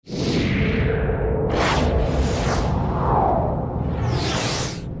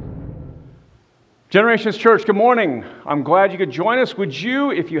Generations Church, good morning. I'm glad you could join us. Would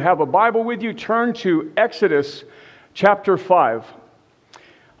you, if you have a Bible with you, turn to Exodus chapter 5.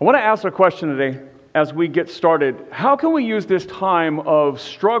 I want to ask a question today as we get started. How can we use this time of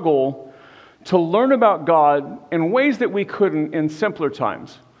struggle to learn about God in ways that we couldn't in simpler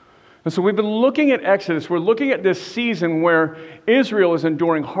times? And so we've been looking at Exodus. We're looking at this season where Israel is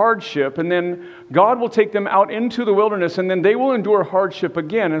enduring hardship, and then God will take them out into the wilderness, and then they will endure hardship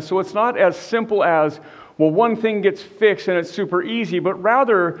again. And so it's not as simple as, well, one thing gets fixed and it's super easy, but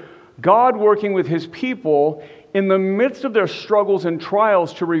rather God working with His people in the midst of their struggles and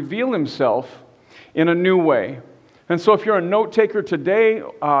trials to reveal Himself in a new way. And so if you're a note taker today,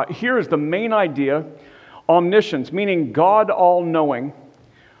 here is the main idea: omniscience, meaning God all-knowing.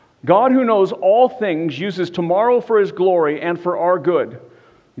 God, who knows all things, uses tomorrow for His glory and for our good.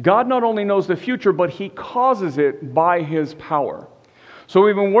 God not only knows the future, but He causes it by His power. So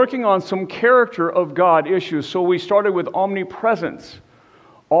we've been working on some character of God issues. So we started with omnipresence,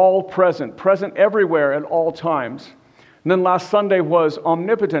 all present, present everywhere at all times. And then last Sunday was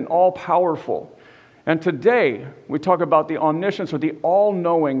omnipotent, all powerful. And today we talk about the omniscience, or the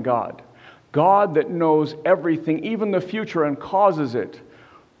all-knowing God. God that knows everything, even the future, and causes it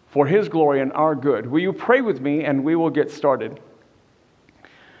for His glory and our good. Will you pray with me, and we will get started.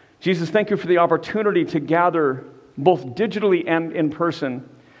 Jesus, thank you for the opportunity to gather both digitally and in person.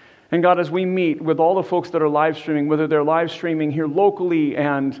 And God, as we meet with all the folks that are live streaming, whether they're live streaming here locally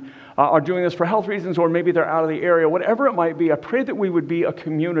and are doing this for health reasons, or maybe they're out of the area, whatever it might be, I pray that we would be a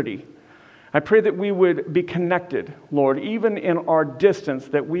community. I pray that we would be connected, Lord, even in our distance,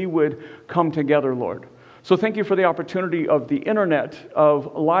 that we would come together, Lord. So thank you for the opportunity of the internet,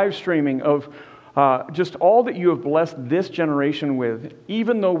 of live streaming, of just all that you have blessed this generation with.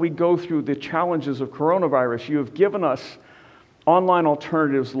 Even though we go through the challenges of coronavirus, you have given us online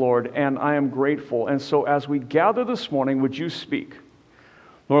alternatives, Lord, and I am grateful. And so as we gather this morning, would you speak?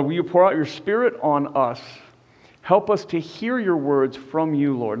 Lord, will you pour out your Spirit on us? Help us to hear your words from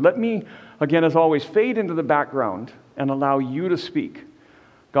you, Lord. Let me, again, as always, fade into the background and allow you to speak.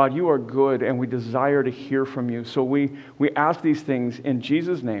 God, you are good, and we desire to hear from you. So we ask these things in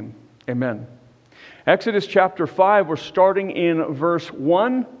Jesus' name. Amen. Exodus chapter 5, we're starting in verse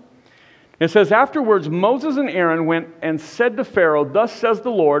 1. It says, "Afterwards Moses and Aaron went and said to Pharaoh, 'Thus says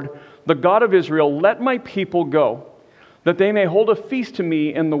the Lord, the God of Israel, let my people go, that they may hold a feast to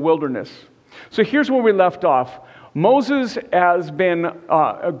me in the wilderness.'" So here's where we left off. God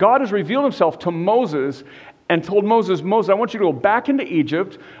has revealed Himself to Moses and told Moses, I want you to go back into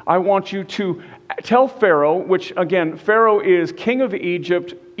Egypt. I want you to tell Pharaoh, which again, Pharaoh is king of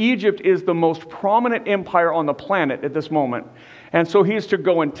Egypt. Egypt is the most prominent empire on the planet at this moment. And so he is to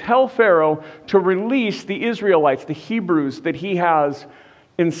go and tell Pharaoh to release the Israelites, the Hebrews that he has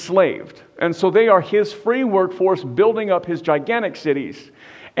enslaved. And so they are his free workforce building up his gigantic cities.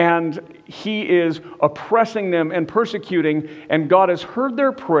 And he is oppressing them and persecuting, and God has heard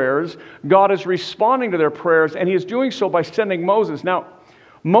their prayers. God is responding to their prayers, and He is doing so by sending Moses. Now,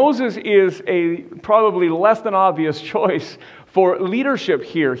 Moses is a probably less than obvious choice for leadership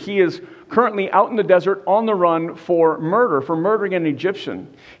here. He is currently out in the desert on the run for murdering an Egyptian.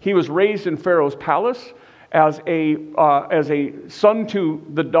 He was raised in Pharaoh's palace as a son to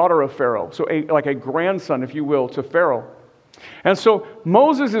the daughter of Pharaoh, so like a grandson, if you will, to Pharaoh. And so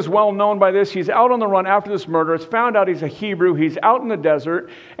Moses is well known by this. He's out on the run after this murder. It's found out he's a Hebrew. He's out in the desert,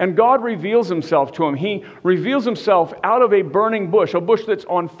 and God reveals Himself to him. He reveals Himself out of a burning bush, a bush that's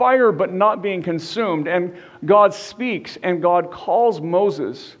on fire but not being consumed. And God speaks, and God calls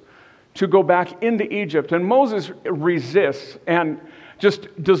Moses to go back into Egypt. And Moses resists and just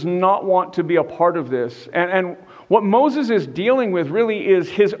does not want to be a part of this. And what Moses is dealing with really is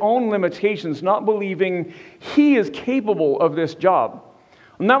his own limitations, not believing he is capable of this job.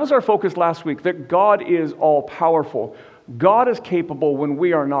 And that was our focus last week, that God is all-powerful. God is capable when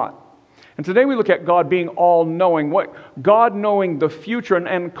we are not. And today we look at God being all-knowing, God knowing the future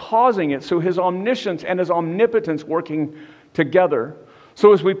and causing it, so His omniscience and His omnipotence working together.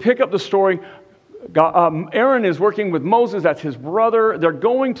 So as we pick up the story, Aaron is working with Moses, that's his brother. They're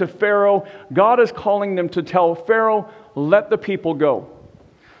going to Pharaoh. God is calling them to tell Pharaoh, let the people go.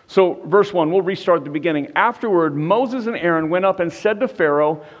 So verse 1, we'll restart at the beginning. "Afterward, Moses and Aaron went up and said to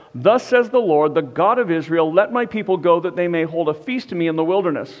Pharaoh, 'Thus says the Lord, the God of Israel, let my people go, that they may hold a feast to me in the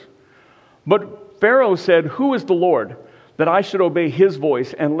wilderness.' But Pharaoh said, 'Who is the Lord, that I should obey His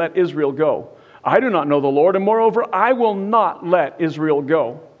voice and let Israel go? I do not know the Lord, and moreover, I will not let Israel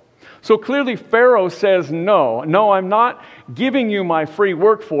go.'" So clearly Pharaoh says, no, I'm not giving you my free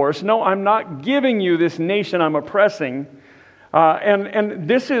workforce. No, I'm not giving you this nation I'm oppressing. And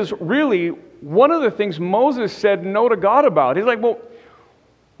this is really one of the things Moses said no to God about. He's like, well,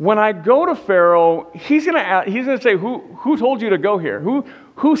 when I go to Pharaoh, he's going to say, who told you to go here?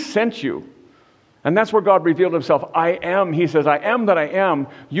 Who sent you? And that's where God revealed himself. I am, he says, I am that I am.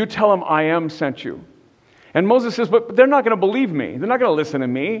 You tell him I am sent you. And Moses says, but they're not going to believe me. They're not going to listen to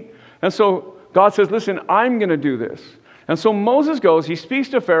me. And so God says, listen, I'm going to do this. And so Moses goes, he speaks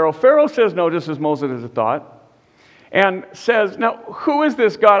to Pharaoh. Pharaoh says no, just as Moses had thought, and says, now, who is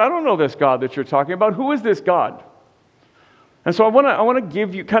this God? I don't know this God that you're talking about. Who is this God? And so I want to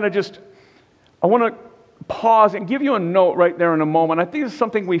give you I want to pause and give you a note right there in a moment. I think it's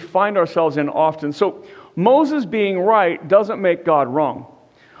something we find ourselves in often. So Moses being right doesn't make God wrong.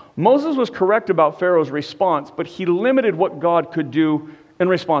 Moses was correct about Pharaoh's response, but he limited what God could do in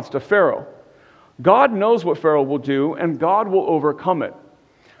response to Pharaoh. God knows what Pharaoh will do, and God will overcome it.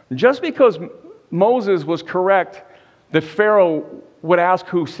 Just because Moses was correct that Pharaoh would ask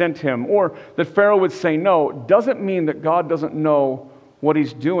who sent him, or that Pharaoh would say no, doesn't mean that God doesn't know what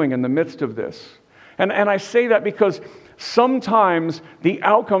he's doing in the midst of this. And I say that because sometimes the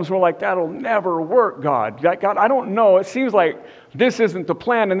outcomes were like, that'll never work, God. God, I don't know. It seems like this isn't the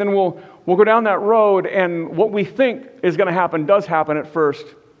plan. And then we'll go down that road, and what we think is going to happen does happen at first.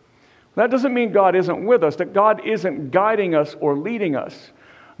 That doesn't mean God isn't with us, that God isn't guiding us or leading us.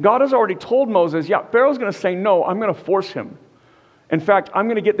 God has already told Moses, yeah, Pharaoh's going to say no, I'm going to force him. In fact, I'm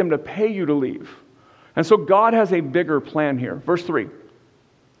going to get them to pay you to leave. And so God has a bigger plan here. Verse 3.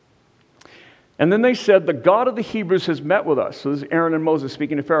 And then they said, the God of the Hebrews has met with us. So this is Aaron and Moses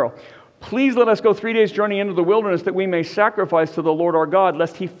speaking to Pharaoh. Please let us go 3 days' journey into the wilderness that we may sacrifice to the Lord our God,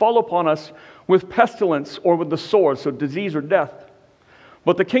 lest he fall upon us with pestilence or with the sword, so disease or death.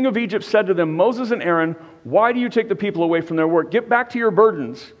 But the king of Egypt said to them, Moses and Aaron, why do you take the people away from their work? Get back to your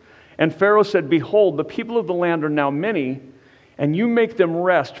burdens. And Pharaoh said, behold, the people of the land are now many, and you make them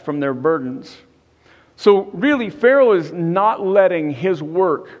rest from their burdens. So really, Pharaoh is not letting his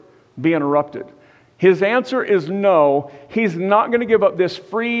work be interrupted. His answer is no. He's not going to give up this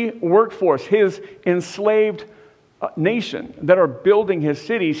free workforce, his enslaved nation that are building his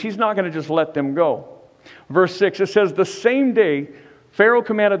cities. He's not going to just let them go. Verse 6, it says, the same day Pharaoh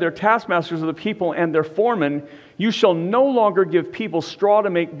commanded their taskmasters of the people and their foremen, you shall no longer give people straw to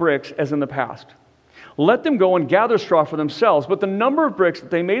make bricks as in the past. Let them go and gather straw for themselves, but the number of bricks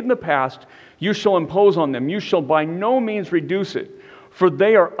that they made in the past, you shall impose on them. You shall by no means reduce it, for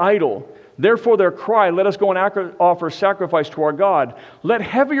they are idle. Therefore their cry, let us go and offer sacrifice to our God. Let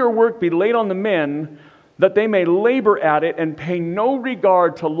heavier work be laid on the men, that they may labor at it and pay no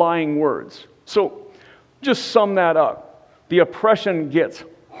regard to lying words. So just sum that up. The oppression gets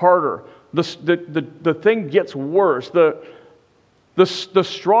harder. The thing gets worse. The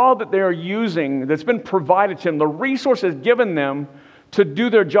straw that they are using, that's been provided to them, the resources given them to do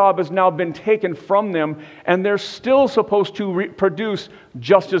their job has now been taken from them, and they're still supposed to produce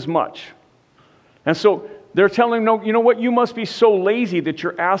just as much. And so they're telling them, no, you know what, you must be so lazy that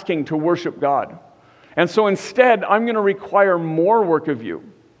you're asking to worship God. And so instead, I'm going to require more work of you.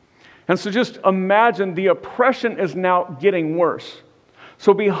 And so just imagine the oppression is now getting worse.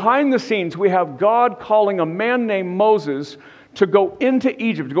 So behind the scenes, we have God calling a man named Moses to go into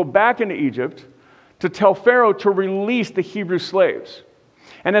Egypt, to go back into Egypt, to tell Pharaoh to release the Hebrew slaves.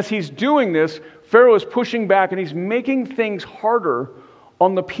 And as he's doing this, Pharaoh is pushing back and he's making things harder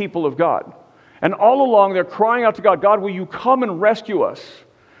on the people of God. And all along, they're crying out to God, God, will you come and rescue us?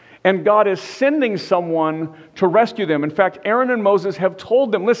 And God is sending someone to rescue them. In fact, Aaron and Moses have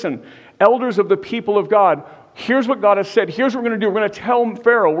told them, listen, elders of the people of God, here's what God has said. Here's what we're going to do. We're going to tell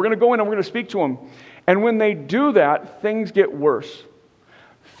Pharaoh. We're going to go in and we're going to speak to him. And when they do that, things get worse.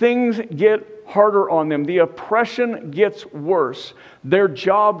 Things get harder on them. The oppression gets worse. Their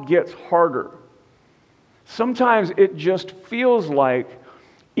job gets harder. Sometimes it just feels like,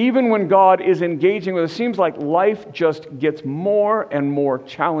 even when God is engaging with us, it seems like life just gets more and more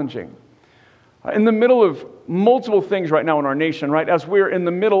challenging. In the middle of multiple things right now in our nation, right, as we're in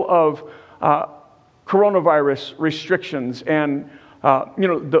the middle of coronavirus restrictions and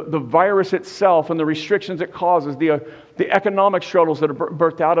the virus itself and the restrictions it causes, the economic struggles that are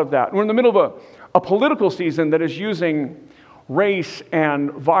birthed out of that. We're in the middle of a political season that is using race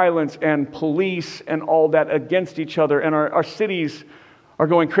and violence and police and all that against each other, and our cities are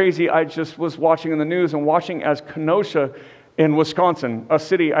going crazy. I just was watching in the news and watching as Kenosha in Wisconsin, a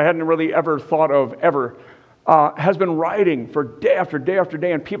city I hadn't really ever thought of ever, has been rioting for day after day after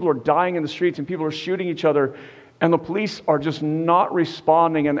day, and people are dying in the streets and people are shooting each other, and the police are just not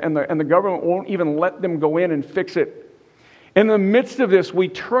responding, and the government won't even let them go in and fix it. In the midst of this, we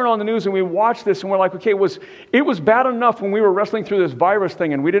turn on the news and we watch this and we're like, okay, it was bad enough when we were wrestling through this virus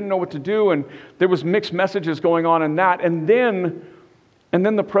thing and we didn't know what to do and there was mixed messages going on in that. And then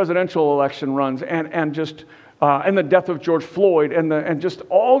the presidential election runs and the death of George Floyd and just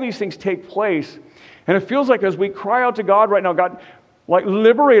all these things take place. And it feels like as we cry out to God right now, God, like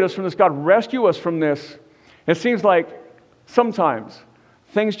liberate us from this, God, rescue us from this. It seems like sometimes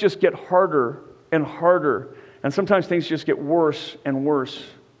things just get harder and harder. And sometimes things just get worse and worse.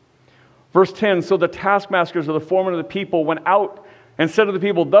 Verse 10, so the taskmasters of the foreman of the people went out and said to the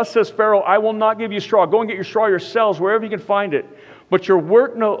people, thus says Pharaoh, I will not give you straw. Go and get your straw yourselves wherever you can find it. But your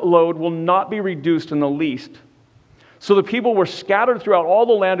workload will not be reduced in the least. So the people were scattered throughout all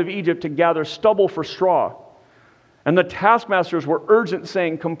the land of Egypt to gather stubble for straw. And the taskmasters were urgent,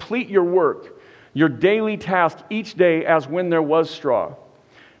 saying, complete your work, your daily task each day as when there was straw.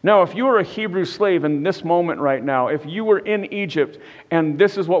 Now, if you were a Hebrew slave in this moment right now, if you were in Egypt and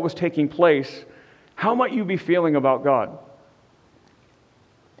this is what was taking place, how might you be feeling about God?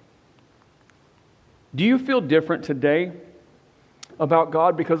 Do you feel different today about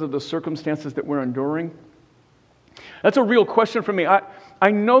God because of the circumstances that we're enduring? That's a real question for me. I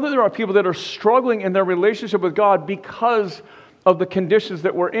know that there are people that are struggling in their relationship with God because of the conditions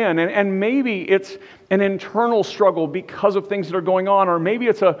that we're in. And maybe it's an internal struggle because of things that are going on, or maybe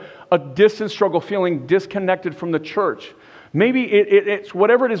it's a distant struggle, feeling disconnected from the church. Maybe it's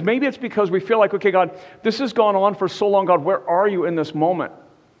whatever it is. Maybe it's because we feel like, okay, God, this has gone on for so long. God, where are you in this moment?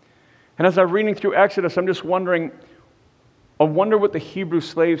 And as I'm reading through Exodus, I'm just wondering, I wonder what the Hebrew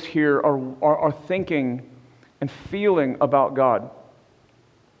slaves here are thinking and feeling about God.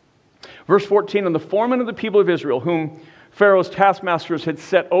 Verse 14, and the foreman of the people of Israel, whom Pharaoh's taskmasters had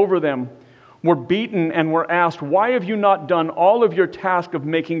set over them, were beaten and were asked, why have you not done all of your task of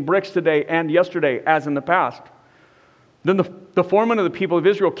making bricks today and yesterday, as in the past? Then the foreman of the people of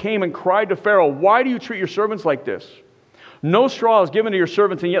Israel came and cried to Pharaoh, why do you treat your servants like this? No straw is given to your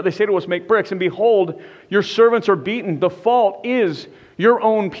servants, and yet they say to us, make bricks. And behold, your servants are beaten. The fault is your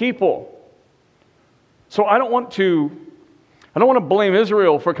own people. So I don't want to blame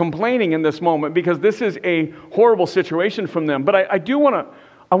Israel for complaining in this moment, because this is a horrible situation from them. But I want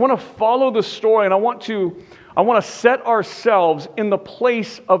to follow the story, and I want to set ourselves in the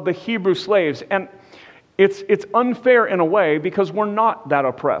place of the Hebrew slaves. And it's unfair in a way because we're not that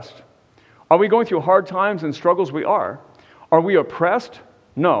oppressed. Are we going through hard times and struggles? We are. Are we oppressed?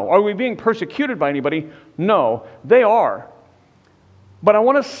 No. Are we being persecuted by anybody? No. They are. But I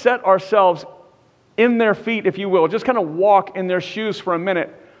want to set ourselves in their feet, if you will, just kind of walk in their shoes for a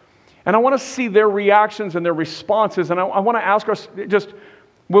minute. And I want to see their reactions and their responses. And I want to ask ourselves,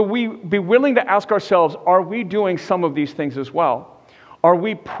 will we be willing to ask ourselves, are we doing some of these things as well? Are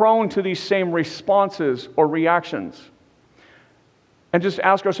we prone to these same responses or reactions? And just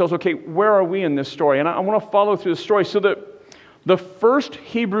ask ourselves, okay, where are we in this story? And I want to follow through the story. So the first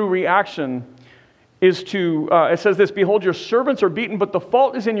Hebrew reaction is it says this, behold, your servants are beaten, but the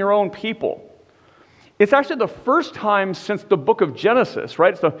fault is in your own people. It's actually the first time since the book of Genesis,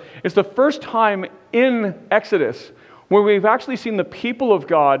 right? It's the first time in Exodus where we've actually seen the people of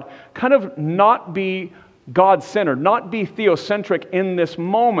God kind of not be God-centered, not be theocentric in this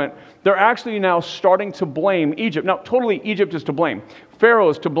moment. They're actually now starting to blame Egypt. Now, totally Egypt is to blame. Pharaoh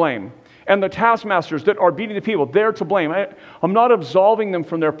is to blame. And the taskmasters that are beating the people, they're to blame. I'm not absolving them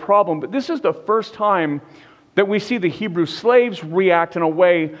from their problem, but this is the first time that we see the Hebrew slaves react in a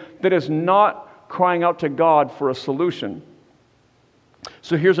way that is not crying out to God for a solution.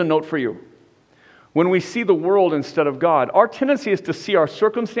 So here's a note for you. When we see the world instead of God, our tendency is to see our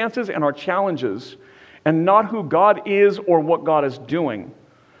circumstances and our challenges and not who God is or what God is doing.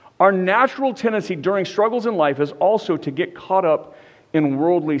 Our natural tendency during struggles in life is also to get caught up in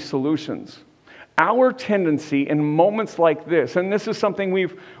worldly solutions. Our tendency in moments like this, and this is something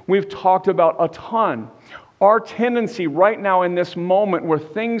we've talked about a ton, our tendency right now in this moment where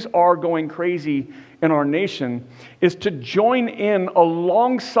things are going crazy in our nation is to join in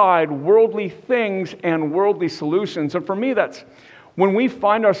alongside worldly things and worldly solutions. And for me, that's when we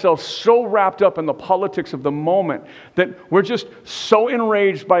find ourselves so wrapped up in the politics of the moment that we're just so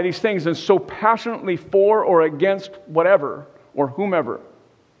enraged by these things and so passionately for or against whatever or whomever.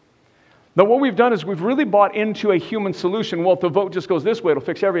 Now, what we've done is we've really bought into a human solution. Well, if the vote just goes this way, it'll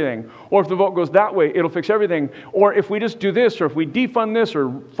fix everything. Or if the vote goes that way, it'll fix everything. Or if we just do this, or if we defund this,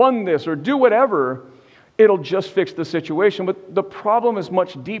 or fund this, or do whatever, it'll just fix the situation. But the problem is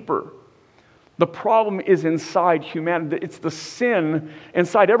much deeper. The problem is inside humanity. It's the sin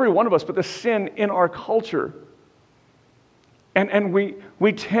inside every one of us, but the sin in our culture. And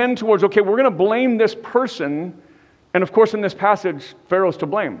we tend towards, okay, we're going to blame this person And of course, in this passage, Pharaoh's to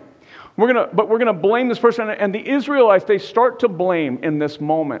blame. We're going to blame this person. And the Israelites, they start to blame in this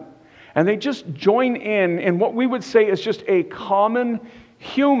moment. And they just join in what we would say is just a common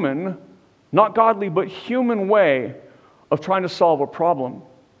human, not godly, but human way of trying to solve a problem.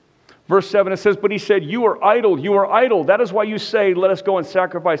 Verse 7, it says, but he said, you are idle. That is why you say, let us go and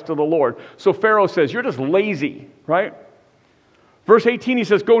sacrifice to the Lord. So Pharaoh says, you're just lazy, right? Verse 18, he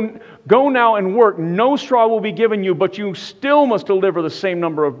says, go now and work. No straw will be given you, but you still must deliver the same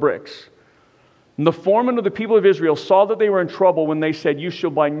number of bricks. And the foreman of the people of Israel saw that they were in trouble when they said, you shall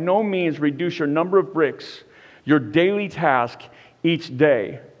by no means reduce your number of bricks, your daily task each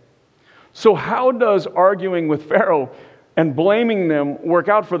day. So how does arguing with Pharaoh and blaming them work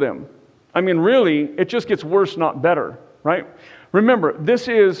out for them? I mean, really, it just gets worse, not better, right? Remember, this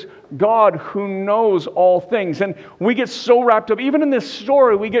is God who knows all things. And we get so wrapped up, even in this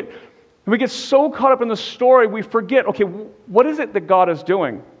story, we get so caught up in the story, we forget, okay, what is it that God is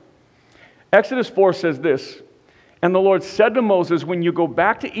doing? Exodus 4 says this, and the Lord said to Moses, when you go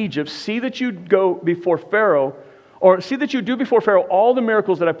back to Egypt, see that you go before Pharaoh, or see that you do before Pharaoh all the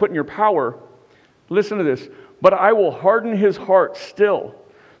miracles that I put in your power. Listen to this. But I will harden his heart still,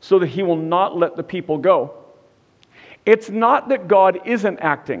 so that he will not let the people go. It's not that God isn't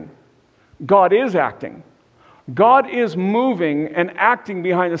acting. God is acting. God is moving and acting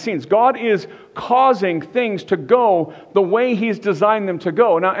behind the scenes. God is causing things to go the way He's designed them to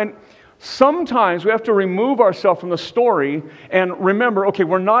go. Now, and sometimes we have to remove ourselves from the story and remember, okay,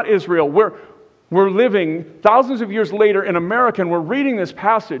 we're not Israel. We're living thousands of years later in America, and we're reading this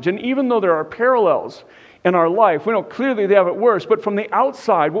passage. And even though there are parallels in our life, we know clearly they have it worse. But from the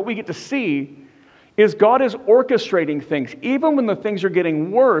outside, what we get to see is God is orchestrating things. Even when the things are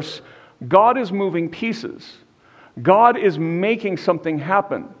getting worse, God is moving pieces. God is making something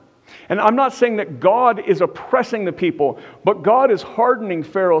happen. And I'm not saying that God is oppressing the people, but God is hardening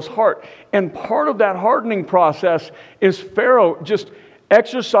Pharaoh's heart. And part of that hardening process is Pharaoh just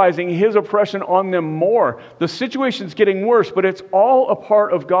exercising his oppression on them more. The situation's getting worse, but it's all a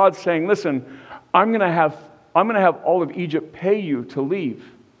part of God saying, listen, I'm going to have all of Egypt pay you to leave.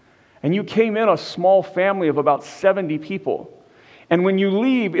 And you came in a small family of about 70 people. And when you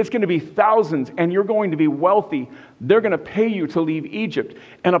leave, it's going to be thousands, and you're going to be wealthy. They're going to pay you to leave Egypt.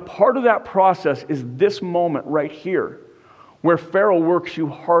 And a part of that process is this moment right here, where Pharaoh works you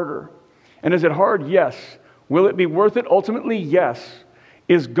harder. And is it hard? Yes. Will it be worth it? Ultimately, yes.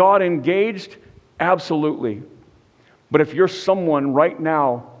 Is God engaged? Absolutely. But if you're someone right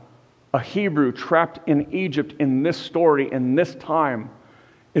now, a Hebrew trapped in Egypt in this story, in this time,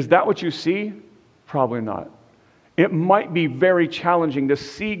 is that what you see? Probably not. It might be very challenging to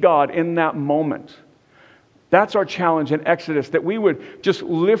see God in that moment. That's our challenge in Exodus, that we would just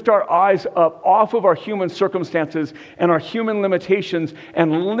lift our eyes up off of our human circumstances and our human limitations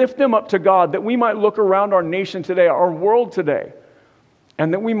and lift them up to God, that we might look around our nation today, our world today,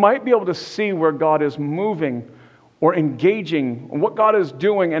 and that we might be able to see where God is moving or engaging, what God is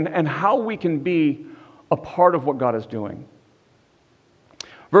doing, and how we can be a part of what God is doing.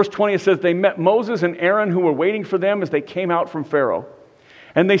 Verse 20, it says, they met Moses and Aaron who were waiting for them as they came out from Pharaoh.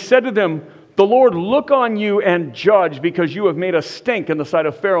 And they said to them, the Lord look on you and judge, because you have made us stink in the sight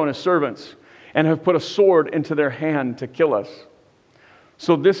of Pharaoh and his servants, and have put a sword into their hand to kill us.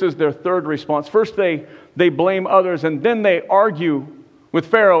 So this is their third response. First they blame others, and then they argue with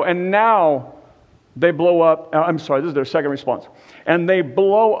Pharaoh, and now they blow up. This is their second response. And they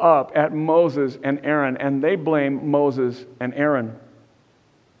blow up at Moses and Aaron, and they blame Moses and Aaron.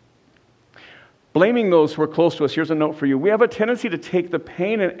 Blaming those who are close to us, here's a note for you. We have a tendency to take the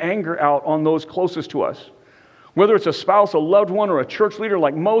pain and anger out on those closest to us. Whether it's a spouse, a loved one, or a church leader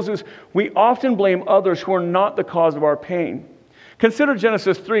like Moses, we often blame others who are not the cause of our pain. Consider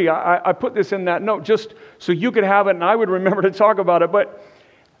Genesis 3. I put this in that note just so you could have it and I would remember to talk about it. But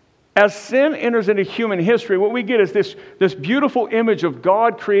as sin enters into human history, what we get is this beautiful image of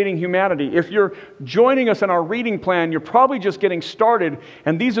God creating humanity. If you're joining us in our reading plan, you're probably just getting started,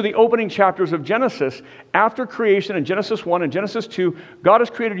 and these are the opening chapters of Genesis. After creation in Genesis 1 and Genesis 2, God has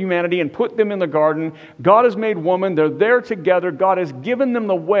created humanity and put them in the garden. God has made woman. They're there together. God has given them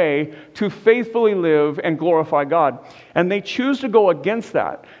the way to faithfully live and glorify God. And they choose to go against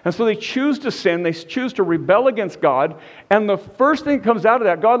that. And so they choose to sin. They choose to rebel against God. And the first thing that comes out of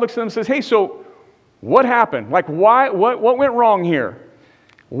that, God looks at them and says, hey, so what happened? Like, what went wrong here?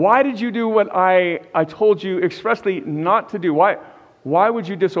 Why did you do what I told you expressly not to do? Why would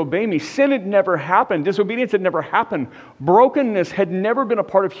you disobey me? Sin had never happened. Disobedience had never happened. Brokenness had never been a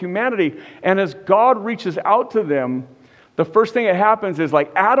part of humanity. And as God reaches out to them, the first thing that happens is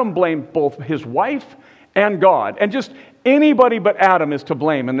like Adam blamed both his wife and God. And just anybody but Adam is to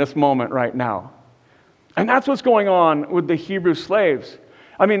blame in this moment right now. And that's what's going on with the Hebrew slaves.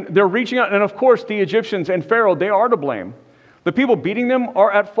 I mean, they're reaching out, and of course the Egyptians and Pharaoh, they are to blame. The people beating them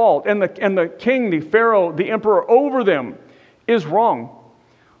are at fault, and the king, the Pharaoh, the emperor over them is wrong.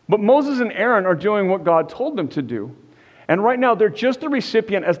 But Moses and Aaron are doing what God told them to do. And right now, they're just the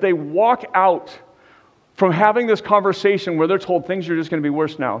recipient as they walk out from having this conversation where they're told things are just going to be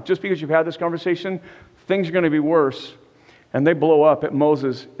worse now. Just because you've had this conversation, things are going to be worse. And they blow up at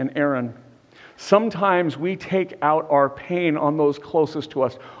Moses and Aaron. Sometimes we take out our pain on those closest to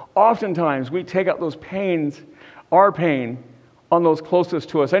us. Oftentimes, we take out those pains, our pain, on those closest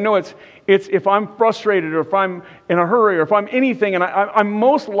to us. I know it's if I'm frustrated or if I'm in a hurry or if I'm anything, and I'm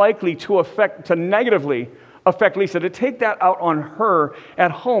most likely to negatively affect Lisa, to take that out on her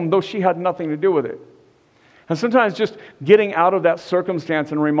at home, though she had nothing to do with it. And sometimes just getting out of that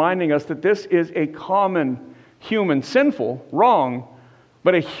circumstance and reminding us that this is a common human, sinful, wrong,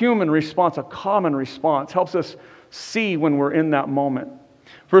 but a human response, a common response, helps us see when we're in that moment.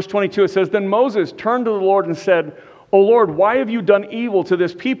 Verse 22, it says, Then Moses turned to the Lord and said, O Lord, why have you done evil to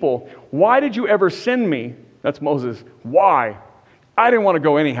this people? Why did you ever send me? That's Moses. Why? I didn't want to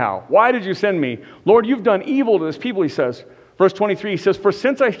go anyhow. Why did you send me? Lord, you've done evil to this people, he says. Verse 23, he says, For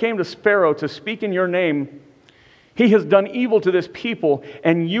since I came to Pharaoh to speak in your name, he has done evil to this people,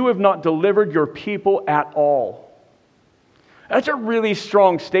 and you have not delivered your people at all. That's a really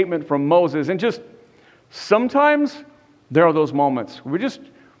strong statement from Moses. And just sometimes there are those moments where this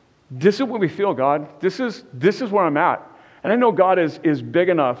is what we feel, God. This is where I'm at. And I know God is big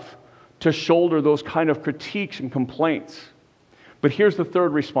enough to shoulder those kind of critiques and complaints. But here's the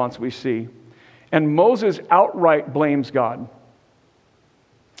third response we see. And Moses outright blames God.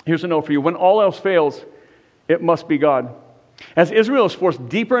 Here's a note for you. When all else fails, it must be God. As Israel is forced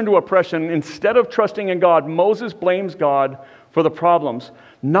deeper into oppression, instead of trusting in God, Moses blames God for the problems.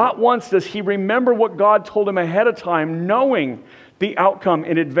 Not once does he remember what God told him ahead of time, knowing the outcome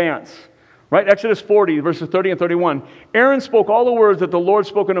in advance. Right? Exodus 40, verses 30 and 31. Aaron spoke all the words that the Lord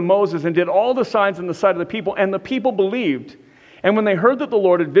spoken to Moses and did all the signs in the sight of the people, and the people believed. And when they heard that the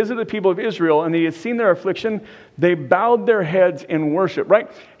Lord had visited the people of Israel and he had seen their affliction, they bowed their heads in worship,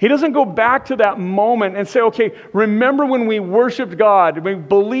 right? He doesn't go back to that moment and say, okay, remember when we worshiped God, we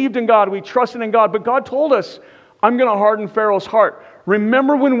believed in God, we trusted in God, but God told us, I'm going to harden Pharaoh's heart.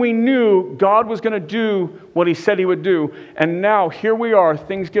 Remember when we knew God was going to do what he said he would do, and now here we are,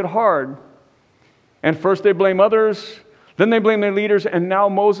 things get hard. And first they blame others, then they blame their leaders, and now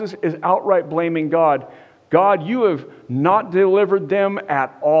Moses is outright blaming God. God, you have not delivered them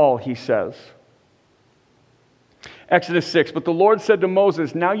at all, he says. Exodus 6, But the Lord said to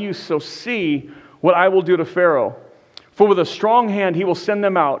Moses, Now you shall see what I will do to Pharaoh. For with a strong hand he will send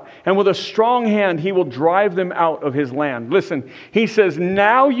them out, and with a strong hand he will drive them out of his land. Listen, he says,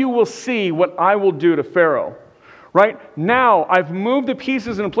 now you will see what I will do to Pharaoh. Right? Now I've moved the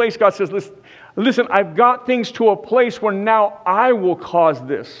pieces in place. God says, listen, I've got things to a place where now I will cause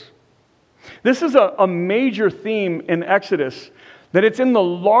this. This is a major theme in Exodus, that it's in the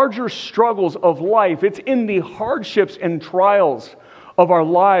larger struggles of life, it's in the hardships and trials of our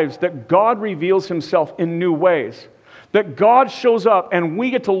lives that God reveals himself in new ways. That God shows up and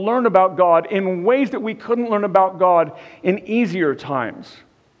we get to learn about God in ways that we couldn't learn about God in easier times.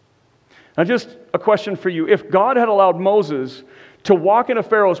 Now just a question for you. If God had allowed Moses to walk into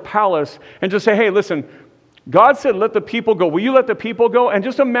Pharaoh's palace and just say, hey, listen, God said, let the people go. Will you let the people go? And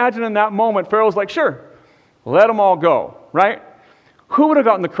just imagine in that moment, Pharaoh's like, sure, let them all go, right? Who would have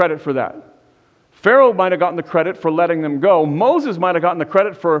gotten the credit for that? Pharaoh might have gotten the credit for letting them go. Moses might have gotten the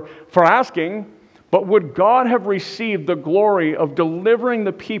credit for asking. But would God have received the glory of delivering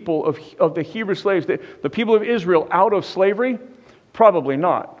the people of the Hebrew slaves, the people of Israel, out of slavery? Probably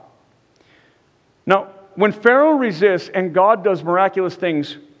not. Now, when Pharaoh resists and God does miraculous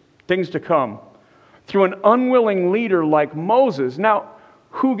things to come, through an unwilling leader like Moses, now,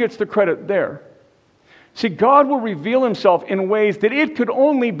 who gets the credit there? See, God will reveal himself in ways that it could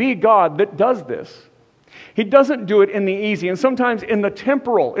only be God that does this. He doesn't do it in the easy, and sometimes in the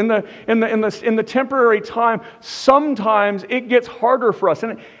temporal, in the temporary time, sometimes it gets harder for us.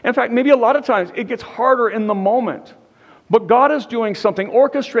 And in fact, maybe a lot of times it gets harder in the moment. But God is doing something,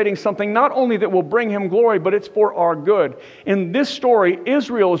 orchestrating something, not only that will bring him glory, but it's for our good. In this story,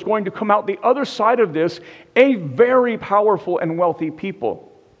 Israel is going to come out the other side of this, a very powerful and wealthy people.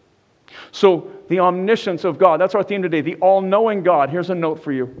 So, the omniscience of God, that's our theme today, the all-knowing God. Here's a note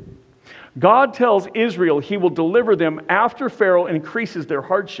for you. God tells Israel he will deliver them after Pharaoh increases their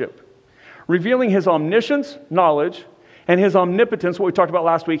hardship, revealing his omniscience, knowledge, and his omnipotence, what we talked about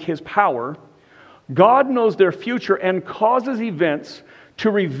last week, his power. God knows their future and causes events to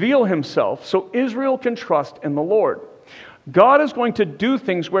reveal himself so Israel can trust in the Lord. God is going to do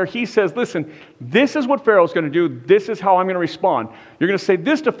things where he says, listen, this is what Pharaoh's going to do. This is how I'm going to respond. You're going to say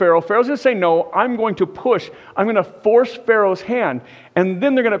this to Pharaoh. Pharaoh's going to say no. I'm going to push. I'm going to force Pharaoh's hand. And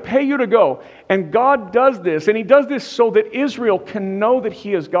then they're going to pay you to go. And God does this. And he does this so that Israel can know that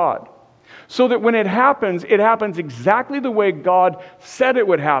he is God. So that when it happens exactly the way God said it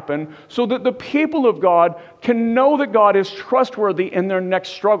would happen. So that the people of God can know that God is trustworthy in their next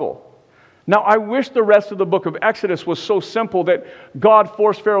struggle. Now, I wish the rest of the book of Exodus was so simple that God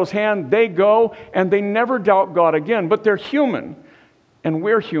forced Pharaoh's hand, they go, and they never doubt God again. But they're human, and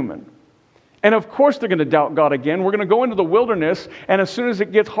we're human. And of course they're going to doubt God again. We're going to go into the wilderness, and as soon as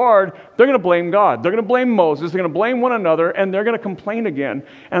it gets hard, they're going to blame God. They're going to blame Moses. They're going to blame one another, and they're going to complain again.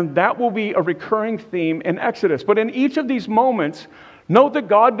 And that will be a recurring theme in Exodus. But in each of these moments, note that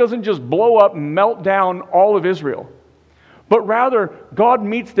God doesn't just blow up, melt down all of Israel. But rather, God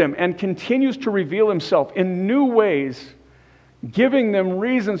meets them and continues to reveal himself in new ways, giving them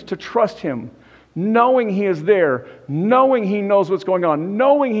reasons to trust him, knowing he is there, knowing he knows what's going on,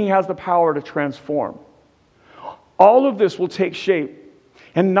 knowing he has the power to transform. All of this will take shape,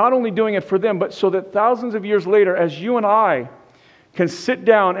 and not only doing it for them, but so that thousands of years later, as you and I can sit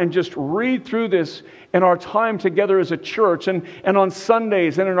down and just read through this in our time together as a church and on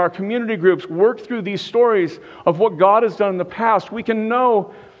Sundays and in our community groups, work through these stories of what God has done in the past, we can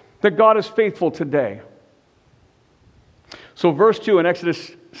know that God is faithful today. So verse 2 in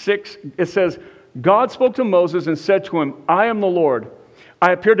Exodus 6, it says, God spoke to Moses and said to him, I am the Lord.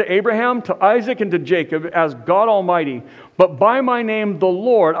 I appeared to Abraham, to Isaac, and to Jacob as God Almighty, but by my name, the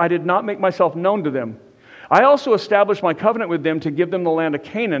Lord, I did not make myself known to them. I also established my covenant with them to give them the land of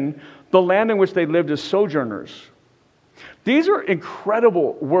Canaan, the land in which they lived as sojourners. These are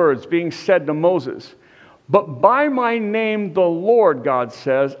incredible words being said to Moses. But by my name, the Lord, God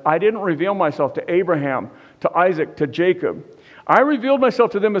says, I didn't reveal myself to Abraham, to Isaac, to Jacob. I revealed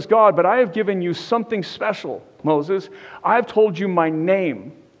myself to them as God, but I have given you something special, Moses. I have told you my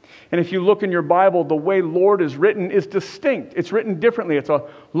name. And if you look in your Bible, the way Lord is written is distinct. It's written differently. It's a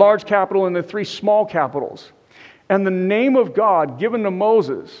large capital and the three small capitals. And the name of God given to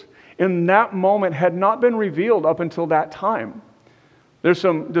Moses in that moment had not been revealed up until that time. There's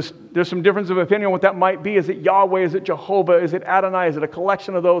some difference of opinion on what that might be. Is it Yahweh? Is it Jehovah? Is it Adonai? Is it a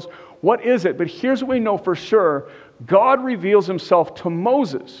collection of those? What is it? But here's what we know for sure. God reveals himself to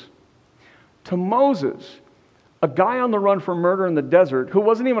Moses. To Moses, a guy on the run for murder in the desert who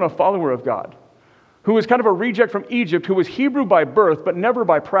wasn't even a follower of God, who was kind of a reject from Egypt, who was Hebrew by birth but never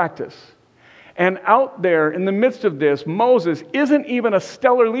by practice. And out there in the midst of this, Moses isn't even a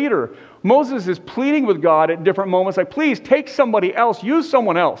stellar leader. Moses is pleading with God at different moments, like, please take somebody else, use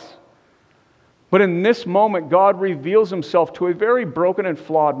someone else. But in this moment, God reveals himself to a very broken and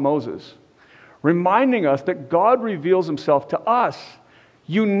flawed Moses, reminding us that God reveals himself to us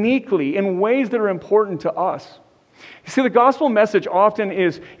uniquely in ways that are important to us. You see, the gospel message often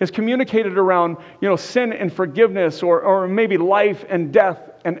is communicated around, sin and forgiveness, or maybe life and death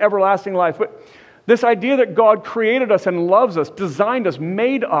and everlasting life. But this idea that God created us and loves us, designed us,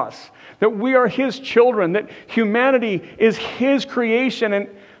 made us, that we are his children, that humanity is his creation, and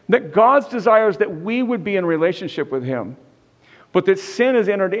that God's desire is that we would be in relationship with him. But that sin has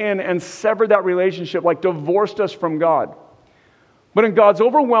entered in and severed that relationship, like divorced us from God. But in God's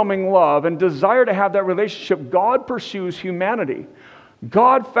overwhelming love and desire to have that relationship, God pursues humanity.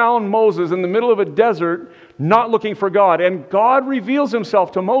 God found Moses in the middle of a desert, not looking for God, and God reveals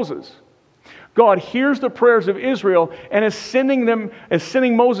himself to Moses. God hears the prayers of Israel and is sending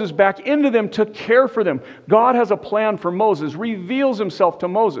Moses back into them to care for them. God has a plan for Moses, reveals himself to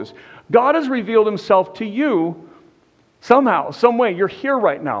Moses. God has revealed himself to you somehow, some way. You're here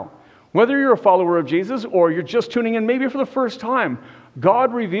right now. Whether you're a follower of Jesus or you're just tuning in maybe for the first time,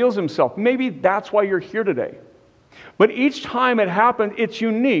 God reveals himself. Maybe that's why you're here today. But each time it happens, it's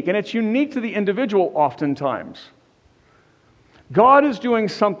unique, and it's unique to the individual oftentimes. God is doing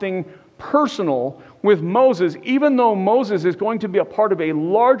something personal with Moses, even though Moses is going to be a part of a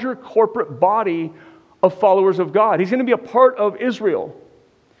larger corporate body of followers of God. He's going to be a part of Israel.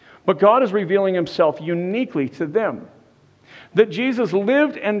 But God is revealing himself uniquely to them. That Jesus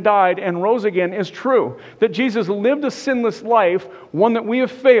lived and died and rose again is true. That Jesus lived a sinless life, one that we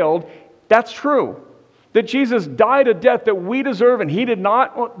have failed, that's true. That Jesus died a death that we deserve and he did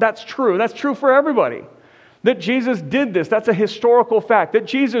not, well, that's true. That's true for everybody. That Jesus did this, that's a historical fact. That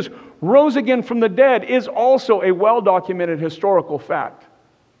Jesus rose again from the dead is also a well-documented historical fact.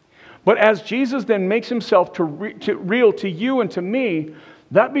 But as Jesus then makes himself real to you and to me,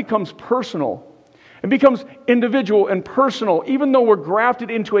 that becomes personal. It becomes individual and personal, even though we're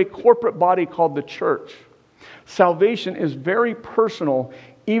grafted into a corporate body called the church. Salvation is very personal,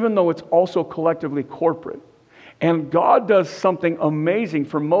 even though it's also collectively corporate. And God does something amazing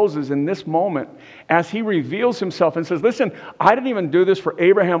for Moses in this moment as he reveals himself and says, listen, I didn't even do this for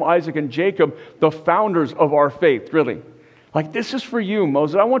Abraham, Isaac, and Jacob, the founders of our faith, really. Like, this is for you,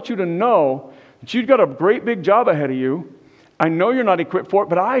 Moses. I want you to know that you've got a great big job ahead of you. I know you're not equipped for it,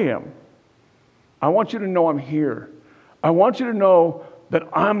 but I am. I want you to know I'm here. I want you to know that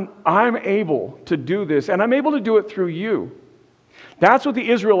I'm able to do this, and I'm able to do it through you. That's what the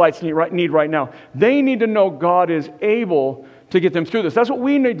Israelites need right now. They need to know God is able to get them through this. That's what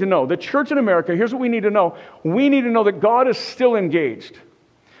we need to know. The church in America, here's what we need to know. We need to know that God is still engaged.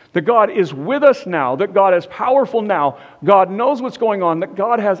 That God is with us now. That God is powerful now. God knows what's going on. That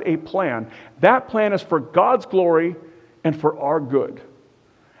God has a plan. That plan is for God's glory and for our good.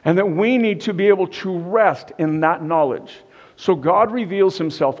 And that we need to be able to rest in that knowledge. So God reveals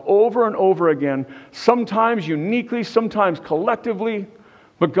himself over and over again, sometimes uniquely, sometimes collectively,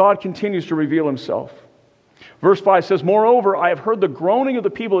 but God continues to reveal himself. Verse 5 says, moreover, I have heard the groaning of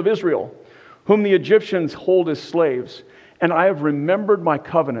the people of Israel, whom the Egyptians hold as slaves, and I have remembered my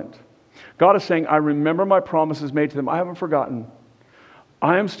covenant. God is saying, I remember my promises made to them. I haven't forgotten.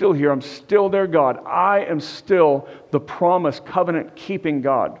 I am still here. I'm still their God. I am still the promise, covenant-keeping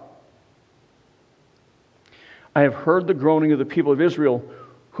God. I have heard the groaning of the people of Israel,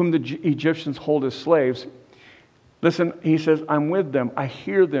 whom the Egyptians hold as slaves. Listen, he says, I'm with them. I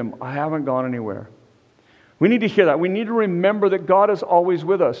hear them. I haven't gone anywhere. We need to hear that. We need to remember that God is always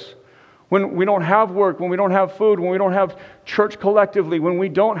with us. When we don't have work, when we don't have food, when we don't have church collectively, when we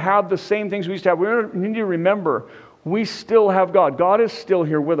don't have the same things we used to have, we need to remember we still have God. God is still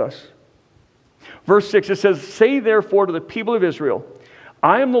here with us. Verse 6, it says, say therefore to the people of Israel,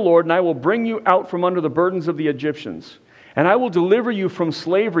 I am the Lord, and I will bring you out from under the burdens of the Egyptians, and I will deliver you from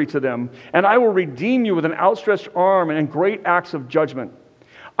slavery to them, and I will redeem you with an outstretched arm and great acts of judgment.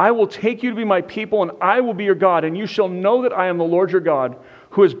 I will take you to be my people, and I will be your God, and you shall know that I am the Lord your God,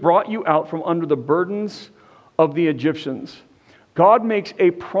 who has brought you out from under the burdens of the Egyptians. God makes a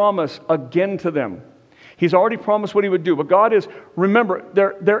promise again to them. He's already promised what he would do, but God is, remember,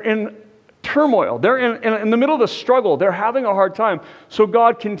 they're in turmoil. They're in the middle of the struggle. They're having a hard time. So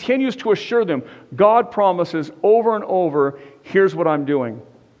God continues to assure them. God promises over and over, here's what I'm doing.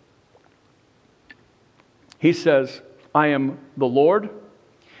 He says, I am the Lord.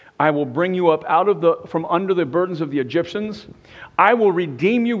 I will bring you up from under the burdens of the Egyptians. I will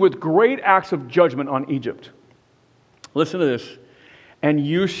redeem you with great acts of judgment on Egypt. Listen to this. And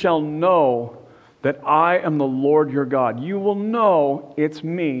you shall know that I am the Lord your God. You will know it's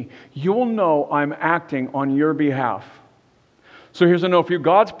me. You will know I'm acting on your behalf. So here's a note for you.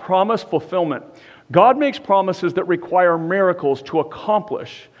 God's promise fulfillment. God makes promises that require miracles to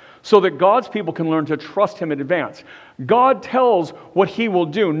accomplish so that God's people can learn to trust him in advance. God tells what he will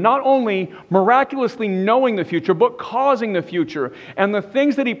do, not only miraculously knowing the future, but causing the future. And the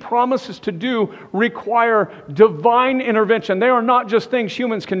things that he promises to do require divine intervention. They are not just things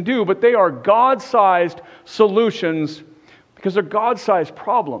humans can do, but they are God-sized solutions because they're God-sized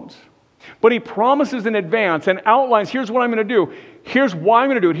problems. But he promises in advance and outlines, here's what I'm going to do. Here's why I'm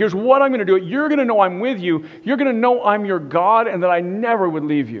going to do it. Here's what I'm going to do. You're going to know I'm with you. You're going to know I'm your God and that I never would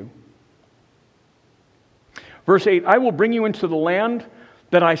leave you. Verse 8, I will bring you into the land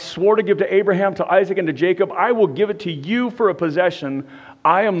that I swore to give to Abraham, to Isaac, and to Jacob. I will give it to you for a possession.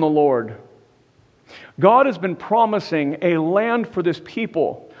 I am the Lord. God has been promising a land for this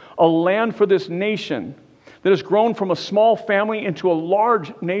people, a land for this nation that has grown from a small family into a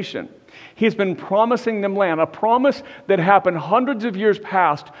large nation. He's been promising them land, a promise that happened hundreds of years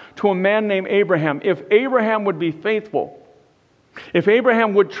past to a man named Abraham. If Abraham would be faithful, if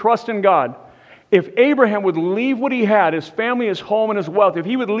Abraham would trust in God, if Abraham would leave what he had, his family, his home, and his wealth, if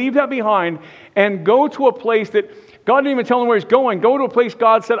he would leave that behind and go to a place that God didn't even tell him where he's going, go to a place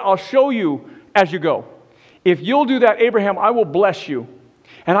God said, I'll show you as you go. If you'll do that, Abraham, I will bless you.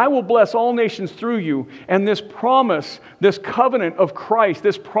 And I will bless all nations through you. And this promise, this covenant of Christ,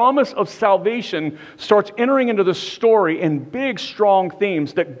 this promise of salvation starts entering into the story in big, strong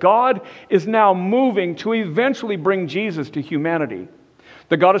themes that God is now moving to eventually bring Jesus to humanity.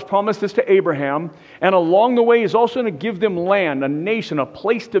 That God has promised this to Abraham, and along the way He's also going to give them land, a nation, a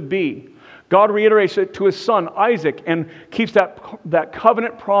place to be. God reiterates it to His son, Isaac, and keeps that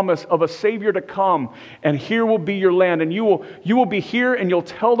covenant promise of a Savior to come. And here will be your land, and you will be here, and you'll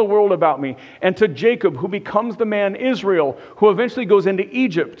tell the world about me. And to Jacob, who becomes the man Israel, who eventually goes into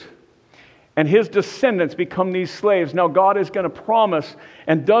Egypt. And his descendants become these slaves. Now God is going to promise,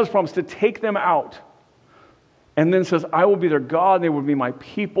 and does promise, to take them out. And then says, I will be their God, and they will be my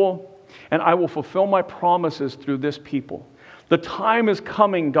people, and I will fulfill my promises through this people. The time is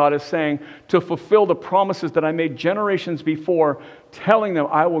coming, God is saying, to fulfill the promises that I made generations before, telling them,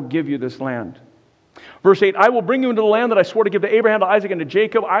 I will give you this land. Verse 8, I will bring you into the land that I swore to give to Abraham, to Isaac, and to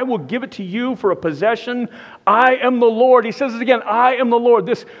Jacob. I will give it to you for a possession. I am the Lord. He says it again, I am the Lord.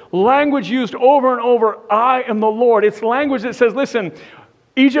 This language used over and over, I am the Lord. It's language that says, listen,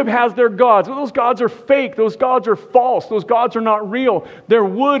 Egypt has their gods. Well, those gods are fake. Those gods are false. Those gods are not real. They're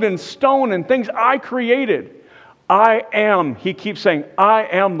wood and stone and things I created. I am, he keeps saying, I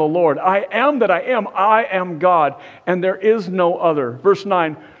am the Lord. I am that I am God, and there is no other. Verse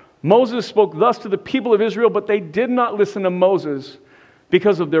 9, Moses spoke thus to the people of Israel, but they did not listen to Moses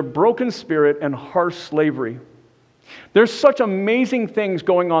because of their broken spirit and harsh slavery. There's such amazing things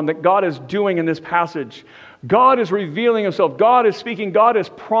going on that God is doing in this passage. God is revealing himself. God is speaking. God is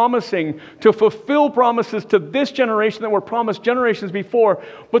promising to fulfill promises to this generation that were promised generations before,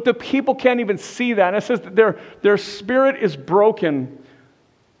 but the people can't even see that. And it says that their spirit is broken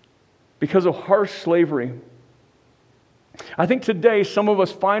because of harsh slavery. I think today some of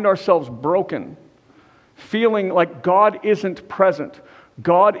us find ourselves broken, feeling like God isn't present.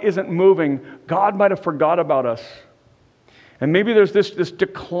 God isn't moving. God might have forgot about us. And maybe there's this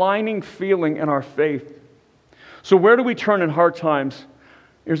declining feeling in our faith. So where do we turn in hard times?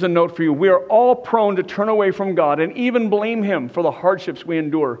 Here's a note for you. We are all prone to turn away from God and even blame him for the hardships we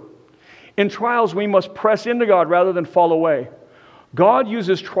endure. In trials, we must press into God rather than fall away. God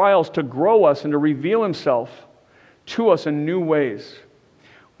uses trials to grow us and to reveal himself to us in new ways.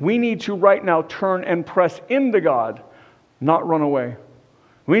 We need to right now turn and press into God, not run away.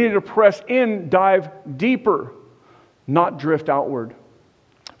 We need to press in, dive deeper, not drift outward.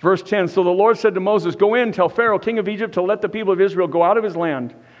 Verse 10, so the Lord said to Moses, go in, tell Pharaoh, king of Egypt, to let the people of Israel go out of his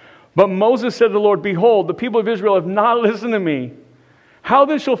land. But Moses said to the Lord, behold, the people of Israel have not listened to me. How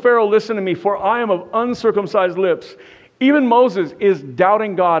then shall Pharaoh listen to me? For I am of uncircumcised lips. Even Moses is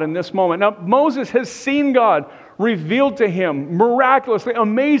doubting God in this moment. Now, Moses has seen God revealed to him miraculously,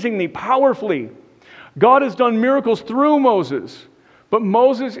 amazingly, powerfully. God has done miracles through Moses. But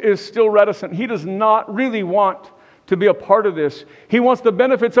Moses is still reticent. He does not really want to be a part of this. He wants the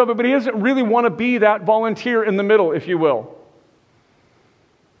benefits of it, but he doesn't really want to be that volunteer in the middle, if you will.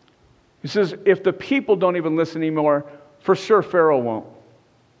 He says, if the people don't even listen anymore, for sure Pharaoh won't.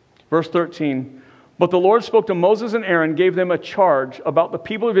 Verse 13, but the Lord spoke to Moses and Aaron, gave them a charge about the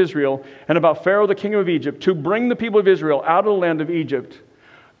people of Israel and about Pharaoh, the king of Egypt, to bring the people of Israel out of the land of Egypt.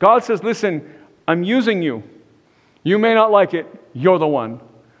 God says, listen, I'm using you. You may not like it. You're the one.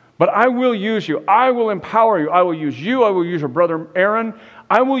 But I will use you. I will empower you. I will use you. I will use your brother Aaron.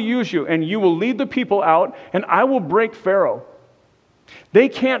 I will use you, and you will lead the people out, and I will break Pharaoh. They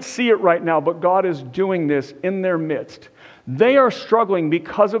can't see it right now, but God is doing this in their midst. They are struggling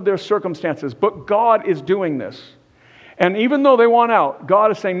because of their circumstances, but God is doing this. And even though they want out,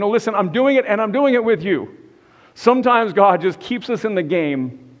 God is saying, no, listen, I'm doing it, and I'm doing it with you. Sometimes God just keeps us in the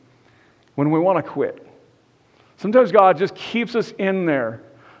game when we want to quit. Sometimes God just keeps us in there,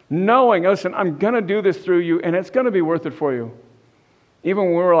 knowing, listen, I'm going to do this through you, and it's going to be worth it for you. Even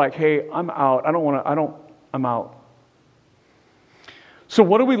when we're like, hey, I'm out. I'm out. So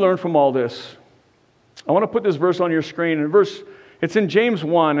what do we learn from all this? I want to put this verse on your screen. And it's in James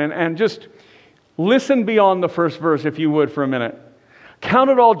 1, and just listen beyond the first verse, if you would, for a minute. Count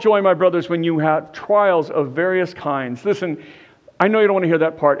it all joy, my brothers, when you have trials of various kinds. Listen, I know you don't want to hear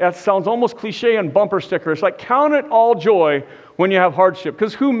that part. That sounds almost cliche and bumper sticker. It's like, count it all joy when you have hardship.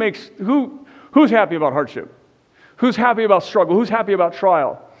 Because who's happy about hardship? Who's happy about struggle? Who's happy about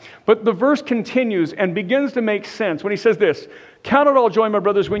trial? But the verse continues and begins to make sense when he says this, count it all joy, my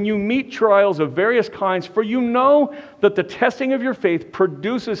brothers, when you meet trials of various kinds, for you know that the testing of your faith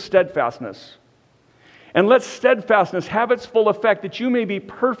produces steadfastness. And let steadfastness have its full effect, that you may be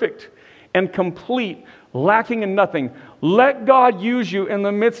perfect and complete, lacking in nothing. Let God use you in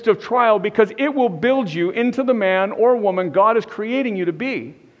the midst of trial, because it will build you into the man or woman God is creating you to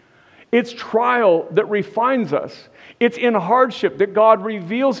be. It's trial that refines us. It's in hardship that God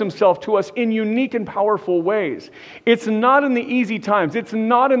reveals himself to us in unique and powerful ways. It's not in the easy times. It's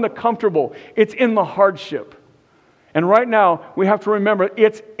not in the comfortable. It's in the hardship. And right now, we have to remember,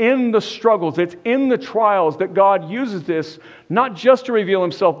 it's in the struggles, it's in the trials that God uses this, not just to reveal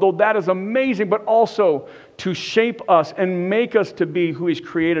himself, though that is amazing, but also to shape us and make us to be who he's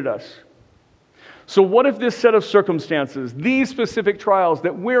created us. So what if this set of circumstances, these specific trials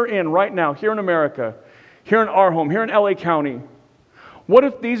that we're in right now, here in America, here in our home, here in LA County, what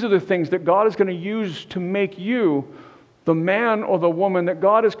if these are the things that God is going to use to make you the man or the woman that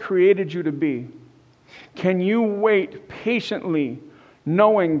God has created you to be? Can you wait patiently,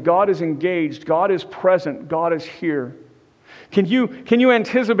 knowing God is engaged, God is present, God is here? Can you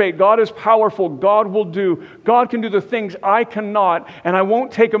anticipate God is powerful, God will do, God can do the things I cannot, and I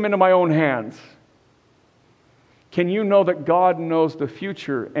won't take them into my own hands? Can you know that God knows the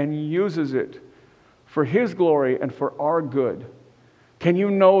future and uses it for His glory and for our good? Can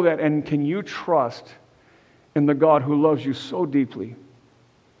you know that, and can you trust in the God who loves you so deeply?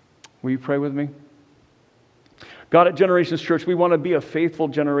 Will you pray with me? God, at Generations Church, we want to be a faithful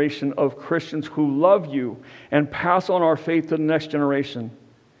generation of Christians who love you and pass on our faith to the next generation.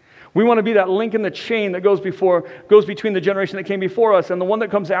 We want to be that link in the chain that goes between the generation that came before us and the one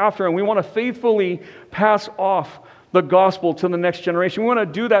that comes after, and we want to faithfully pass off the gospel to the next generation. We want to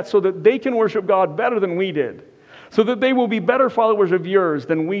do that so that they can worship God better than we did, so that they will be better followers of yours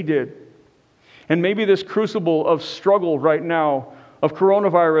than we did. And maybe this crucible of struggle right now, of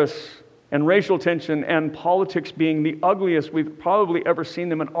coronavirus and racial tension and politics being the ugliest we've probably ever seen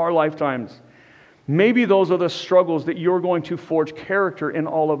them in our lifetimes, maybe those are the struggles that you're going to forge character in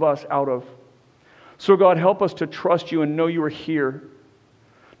all of us out of. So God, help us to trust you and know you are here,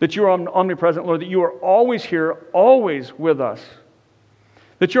 that you are omnipresent, Lord, that you are always here, always with us,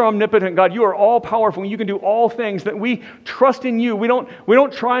 that you're omnipotent, God. You are all powerful and you can do all things, that we trust in you. We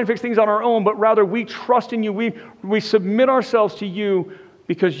don't try and fix things on our own, but rather we trust in you. We submit ourselves to you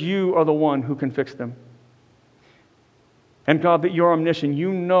because you are the one who can fix them. And God, that you're omniscient.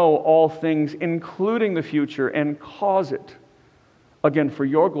 You know all things, including the future, and cause it, again, for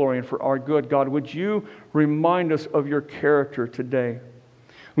your glory and for our good. God, would you remind us of your character today?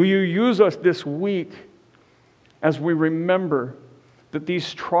 Will you use us this week as we remember that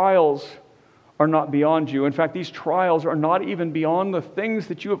these trials are not beyond you. In fact, these trials are not even beyond the things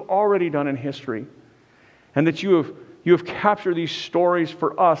that you have already done in history, and that you have captured these stories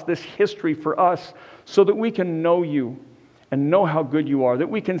for us, this history for us, so that we can know you and know how good you are, that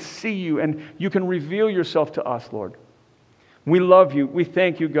we can see you and you can reveal yourself to us, Lord. We love you. We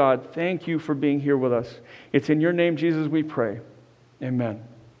thank you, God. Thank you for being here with us. It's in your name, Jesus, we pray. Amen.